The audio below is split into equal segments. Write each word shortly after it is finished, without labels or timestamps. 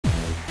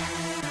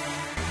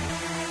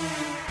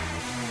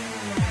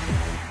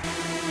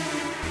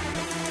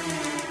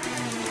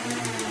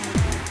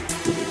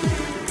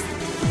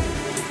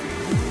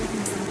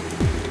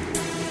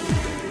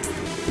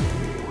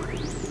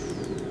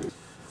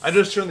I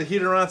just turned the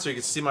heater on so you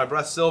can see my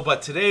breath still.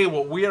 But today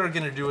what we are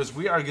going to do is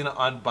we are going to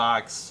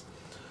unbox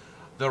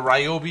the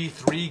Ryobi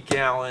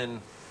 3-gallon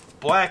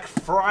Black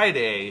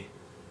Friday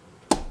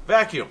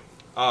vacuum.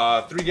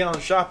 3-gallon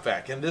shop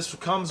vac. And this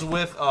comes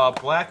with a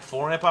black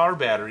 4-amp-hour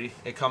battery.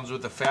 It comes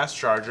with a fast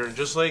charger. And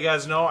just so you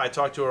guys know, I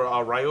talked to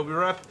a Ryobi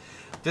rep.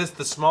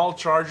 The small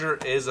charger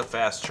is a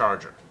fast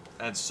charger.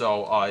 And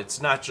so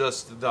it's not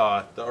just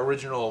the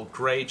original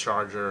gray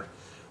charger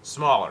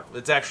smaller.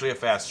 It's actually a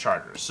fast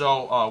charger.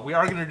 So we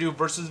are going to do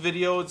versus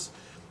videos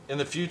in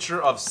the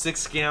future of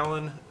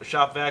 6-gallon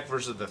shop vac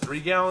versus the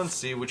 3-gallon.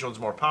 See which one's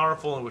more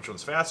powerful and which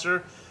one's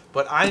faster.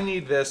 But I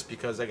need this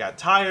because I got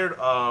tired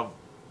of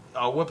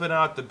whipping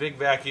out the big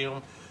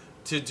vacuum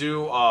to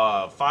do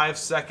a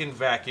 5-second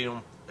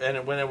vacuum,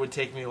 and when it would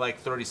take me like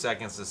 30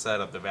 seconds to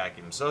set up the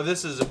vacuum. So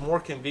this is more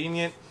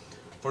convenient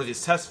for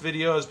these test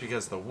videos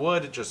because the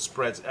wood just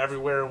spreads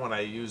everywhere when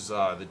I use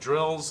the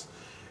drills,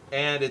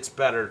 and it's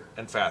better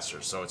and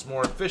faster. So it's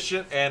more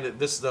efficient, and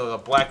this is the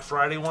Black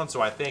Friday one,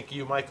 so I thank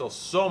you, Michael,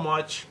 so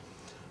much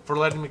for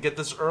letting me get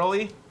this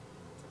early,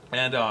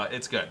 and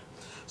it's good.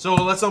 So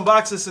let's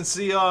unbox this and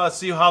see how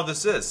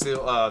this is.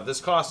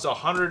 This costs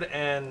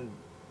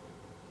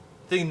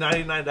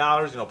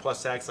 $99, you know,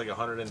 plus tax like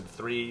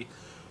 $103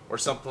 or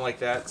something like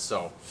that.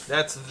 So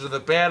that's the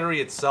battery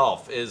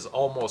itself is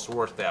almost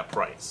worth that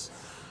price.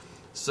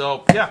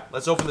 So yeah,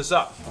 let's open this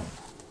up.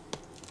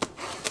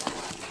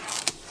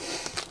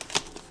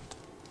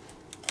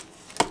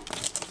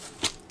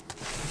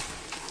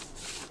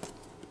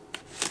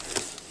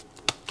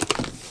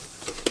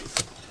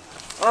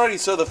 Alrighty,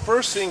 so the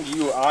first thing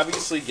you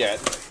obviously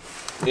get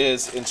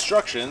is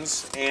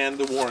instructions and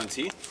the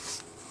warranty.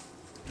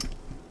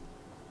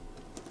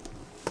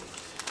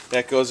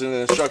 That goes in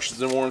the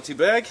instructions and warranty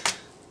bag.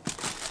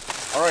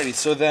 Alrighty,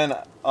 so then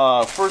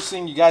first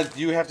thing you guys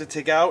do have to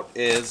take out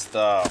is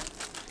the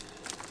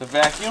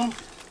vacuum.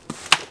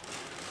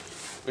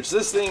 Which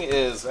this thing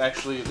is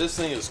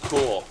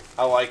cool.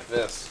 I like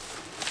this.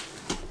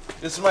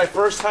 This is my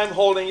first time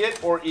holding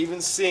it or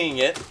even seeing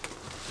it.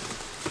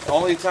 The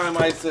only time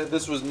I said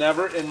this was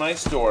never in my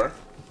store.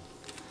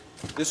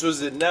 This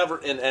was never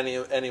in any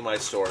of my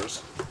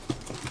stores.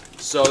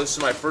 So this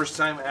is my first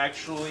time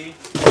actually.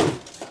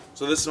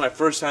 So this is my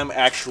first time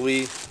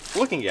actually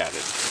looking at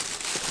it.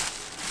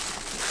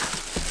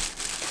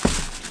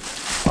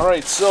 All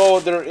right, so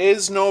there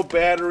is no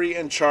battery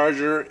and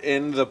charger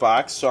in the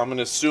box, so I'm going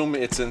to assume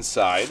it's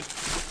inside.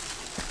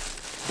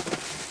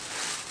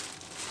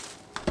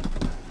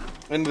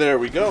 And there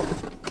we go.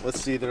 Let's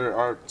see. There's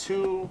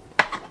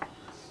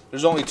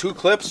only 2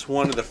 clips,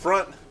 one in the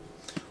front,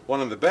 one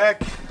in the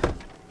back.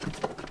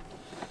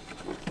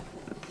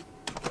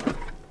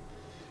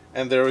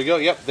 And there we go.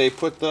 Yep, they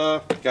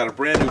got a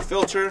brand new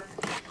filter.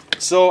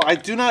 So I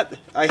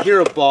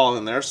hear a ball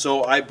in there,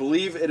 so I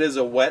believe it is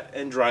a wet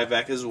and dry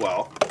vac as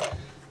well.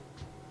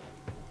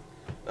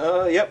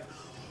 Yep.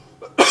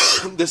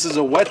 This is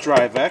a wet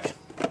dry vac.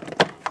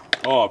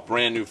 Oh, a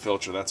brand new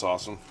filter. That's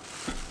awesome.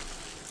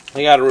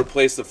 I got to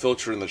replace the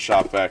filter in the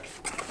shop vac.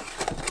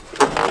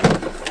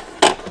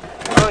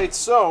 Alright,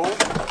 so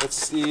let's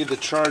see the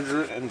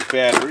charger and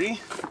battery.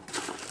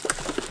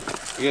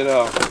 We get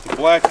a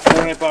black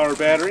 4-amp-hour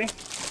battery,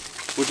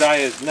 which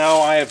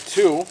now I have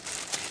 2.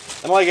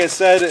 And like I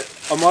said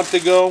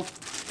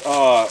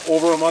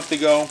over a month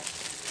ago,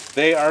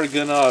 they are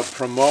gonna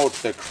promote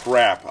the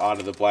crap out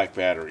of the black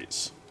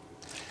batteries.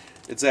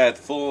 It's at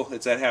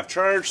half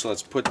charge, so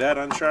let's put that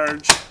on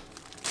charge.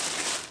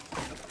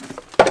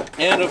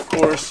 And of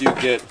course, you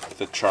get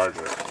the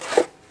charger.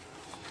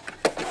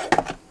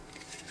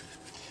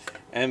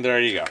 And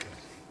there you go.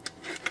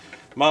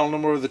 Model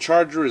number of the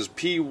charger is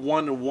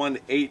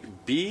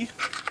P118B.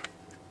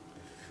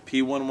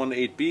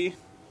 P118B.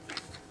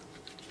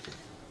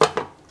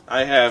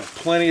 I have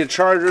plenty of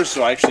chargers,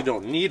 so I actually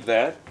don't need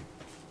that.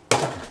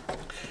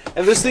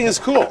 And this thing is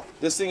cool.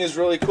 This thing is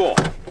really cool.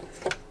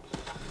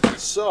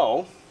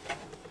 So,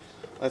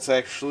 let's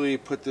actually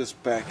put this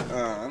back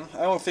on.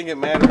 I don't think it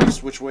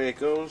matters which way it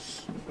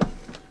goes.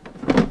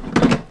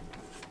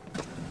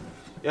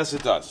 Yes,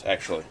 it does,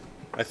 actually.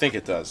 I think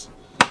it does.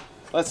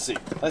 Let's see.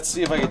 Let's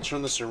see if I can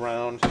turn this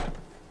around.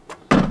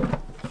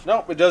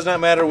 Nope, it does not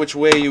matter which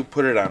way you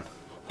put it on.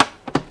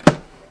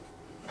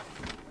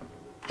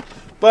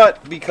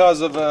 But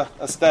because of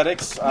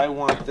aesthetics, I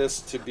want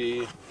this to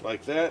be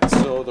like that.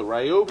 So the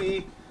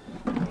Ryobi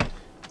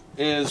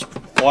is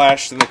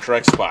flashed in the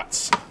correct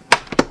spots.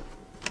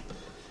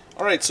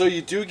 Alright, so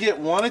you do get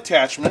one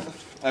attachment.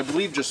 I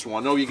believe just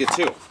one. No, you get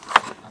 2.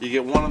 You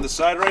get one on the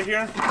side right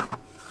here.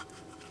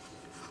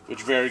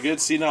 Which, very good.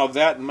 See, now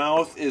that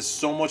mouth is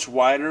so much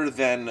wider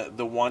than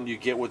the one you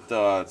get with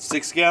the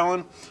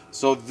 6-gallon.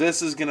 So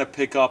this is going to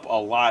pick up a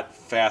lot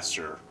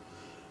faster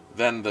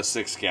than the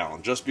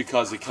 6-gallon, just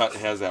because it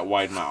has that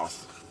wide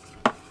mouth.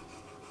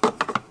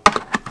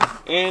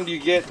 And you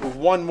get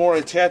one more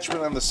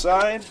attachment on the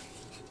side.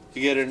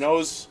 You get a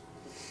nose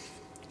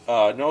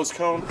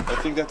cone. I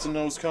think that's a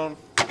nose cone.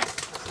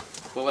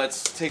 But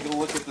let's take a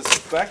look at the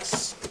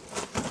specs.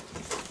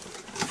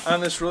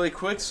 on this really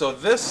quick. So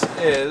this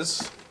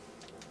is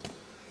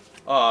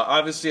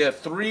obviously a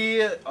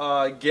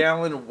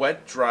 3-gallon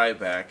wet dry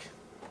back.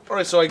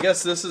 Alright, so I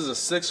guess this is a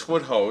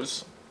 6-foot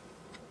hose.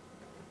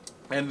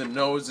 And the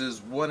nose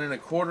is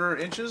 1¼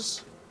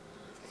 inches.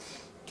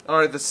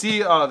 Alright, the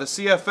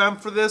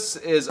CFM for this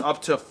is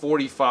up to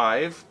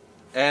 45.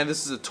 And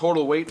this is a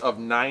total weight of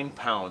 9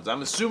 pounds.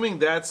 I'm assuming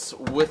that's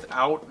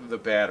without the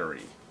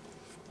battery.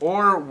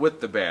 Or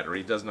with the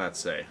battery, does not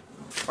say.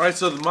 Alright,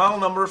 so the model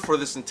number for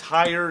this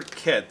entire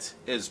kit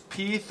is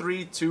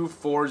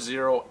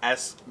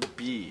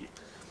P3240SB.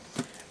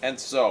 And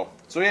so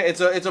yeah,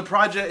 it's a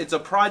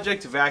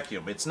project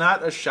vacuum. It's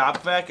not a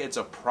shop vac, it's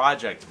a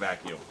project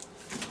vacuum.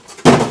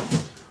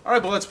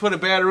 Alright, but let's put a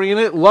battery in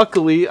it.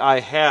 Luckily, I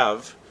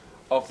have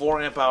a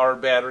 4-amp-hour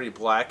battery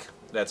black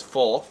that's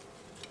full.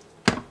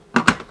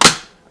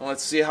 And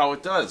let's see how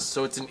it does.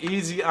 So it's an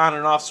easy on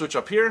and off switch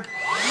up here.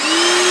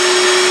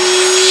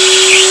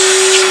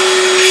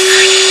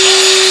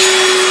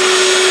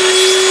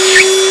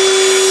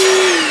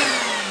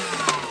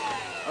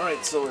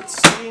 Alright, so let's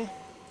see.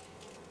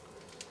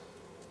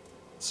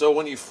 So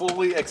when you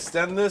fully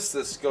extend this,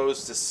 this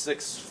goes to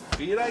 6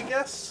 feet, I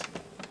guess.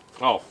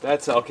 Oh,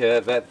 that's okay.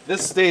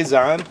 This stays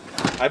on.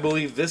 I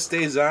believe this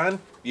stays on.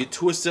 You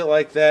twist it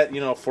like that, you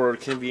know, for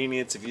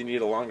convenience if you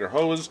need a longer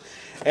hose,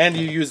 and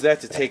you use that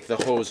to take the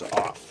hose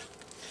off.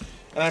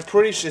 And I'm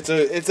pretty sure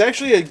it's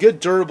actually a good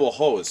durable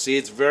hose. See,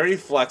 it's very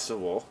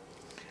flexible,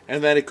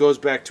 and then it goes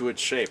back to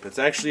its shape. It's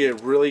actually a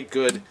really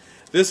good.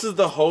 This is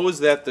the hose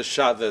that the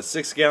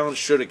 6-gallon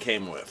should have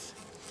came with.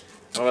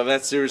 Oh,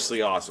 that's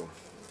seriously awesome.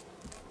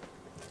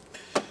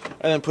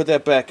 And then put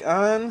that back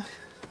on.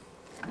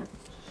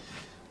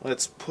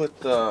 Let's put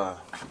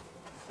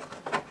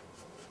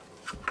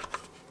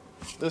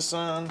this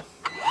on.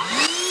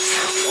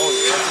 Oh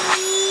yeah.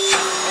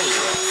 Oh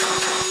yeah.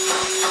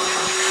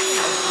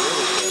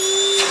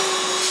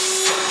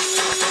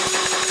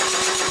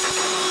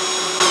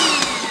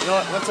 You know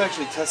what? Let's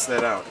actually test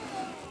that out.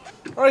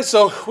 Alright,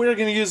 so we're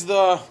going to use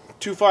the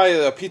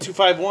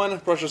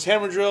P251 brushless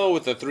hammer drill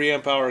with a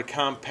 3-amp-hour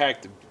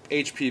compact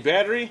HP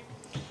battery.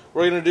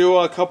 We're going to do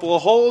a couple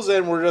of holes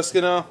and we're just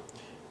going to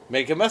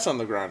make a mess on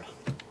the ground.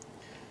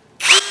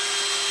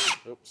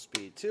 Oops,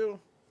 speed 2.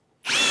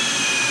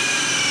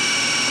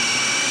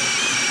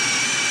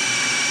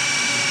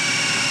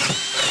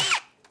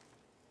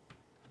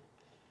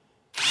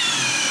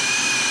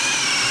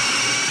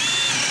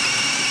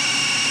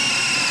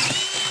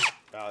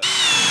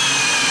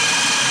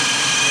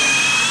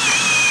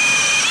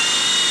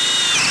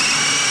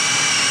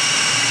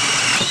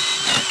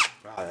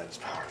 Wow, that is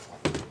powerful.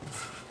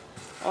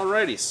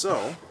 Alrighty,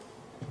 so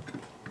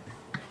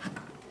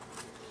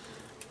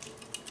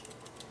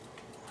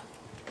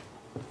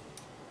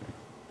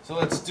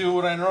let's do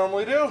what I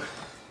normally do.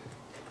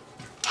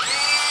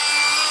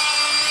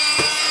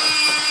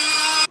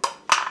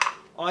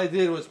 All I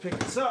did was pick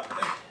this up.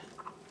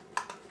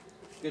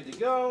 Good to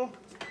go.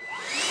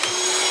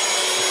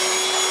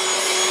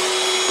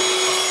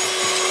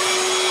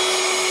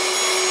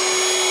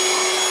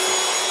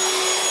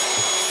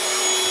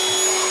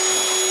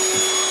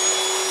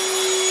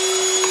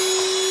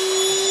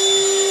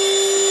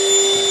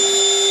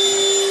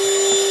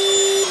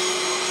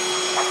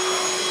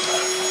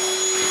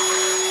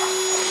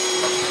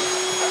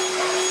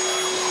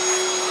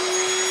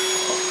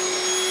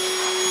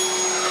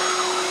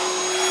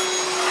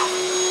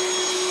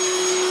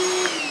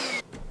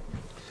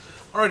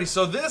 Alrighty,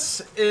 so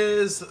this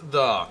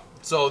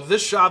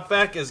shop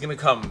vac is going to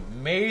come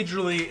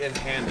majorly in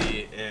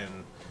handy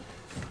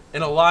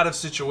in a lot of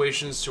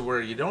situations to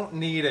where you don't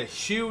need a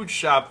huge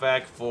shop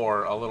vac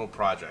for a little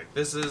project.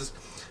 This is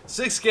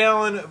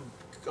 6-gallon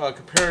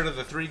compared to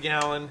the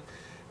 3-gallon.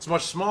 It's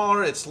much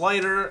smaller, it's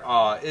lighter.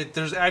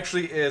 There's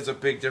actually is a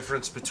big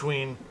difference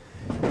between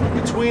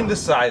the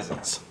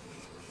sizes.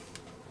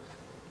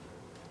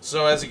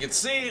 So as you can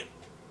see,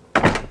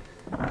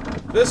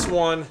 this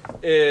one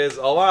is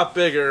a lot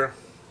bigger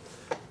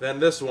than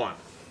this one.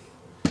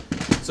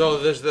 So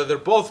they're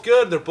both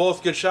good. They're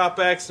both good shop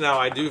vacs.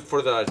 Now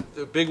for the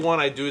big one,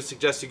 I do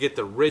suggest you get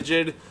the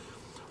rigid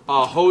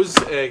hose.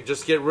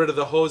 Just get rid of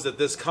the hose that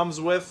this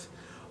comes with.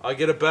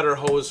 Get a better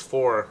hose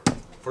for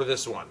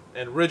this one.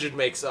 And rigid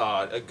makes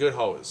a good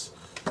hose.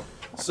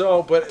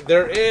 So, but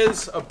there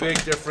is a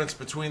big difference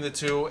between the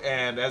two,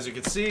 and as you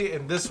can see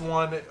in this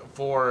one,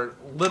 for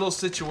little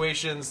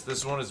situations,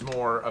 this one is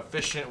more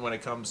efficient when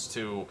it comes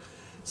to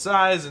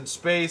size and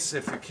space,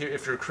 if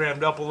you're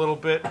crammed up a little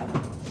bit,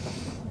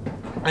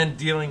 and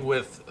dealing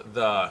with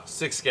the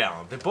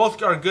 6-gallon. They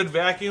both are good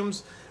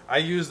vacuums. I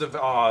use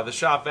the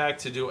shop vac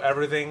to do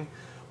everything,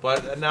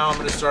 but now I'm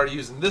going to start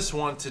using this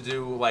one to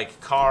do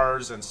like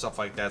cars and stuff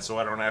like that, so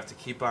I don't have to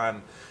keep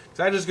on, because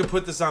I just can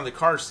put this on the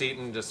car seat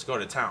and just go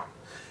to town.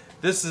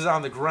 This is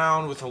on the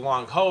ground with a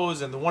long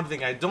hose, and the one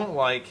thing I don't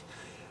like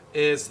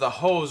is the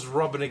hose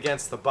rubbing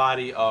against the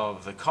body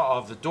of the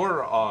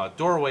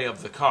doorway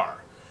of the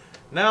car.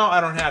 Now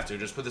I don't have to.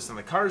 Just put this in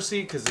the car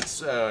seat because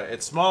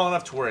it's small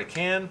enough to where it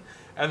can,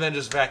 and then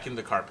just vacuum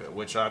the carpet,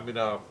 which I'm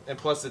gonna, and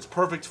plus it's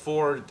perfect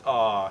for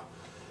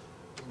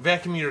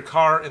vacuuming your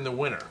car in the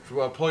winter.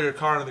 Pull your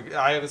car in the,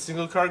 I have a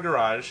single car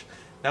garage.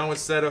 Now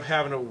instead of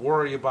having to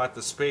worry about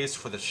the space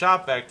for the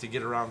shop vac to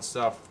get around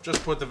stuff,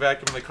 just put the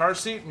vacuum in the car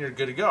seat and you're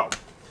good to go.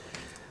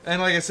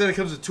 And like I said, it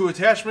comes with 2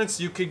 attachments.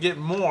 You could get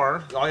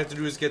more. All you have to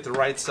do is get the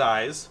right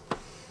size,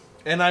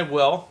 and I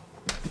will.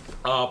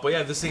 But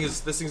yeah, this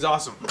thing's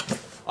awesome.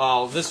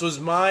 This was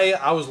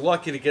I was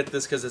lucky to get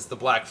this because it's the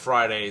Black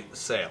Friday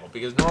sale.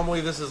 Because normally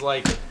this is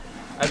like,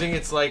 I think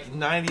it's like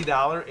 $90,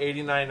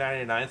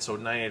 $89.99, so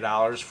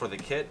 $90 for the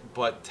kit.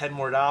 But $10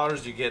 more,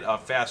 you get a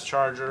fast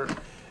charger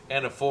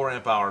and a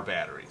 4-amp-hour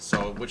battery.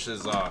 So, which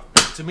is,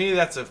 to me,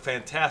 that's a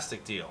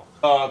fantastic deal.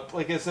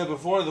 Like I said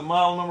before, the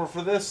model number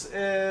for this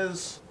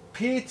is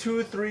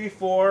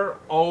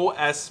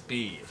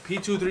P234OSB.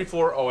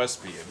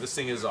 P234OSB. This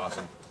thing is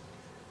awesome.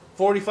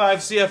 45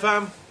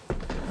 CFM.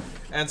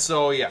 And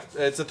so, yeah,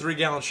 it's a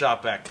 3-gallon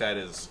shop vac that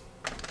is,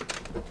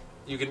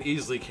 you can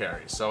easily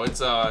carry. So it's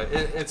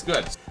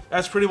good.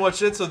 That's pretty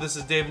much it. So this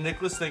is Dave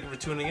Nicholas. Thank you for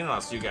tuning in, and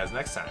I'll see you guys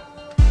next time.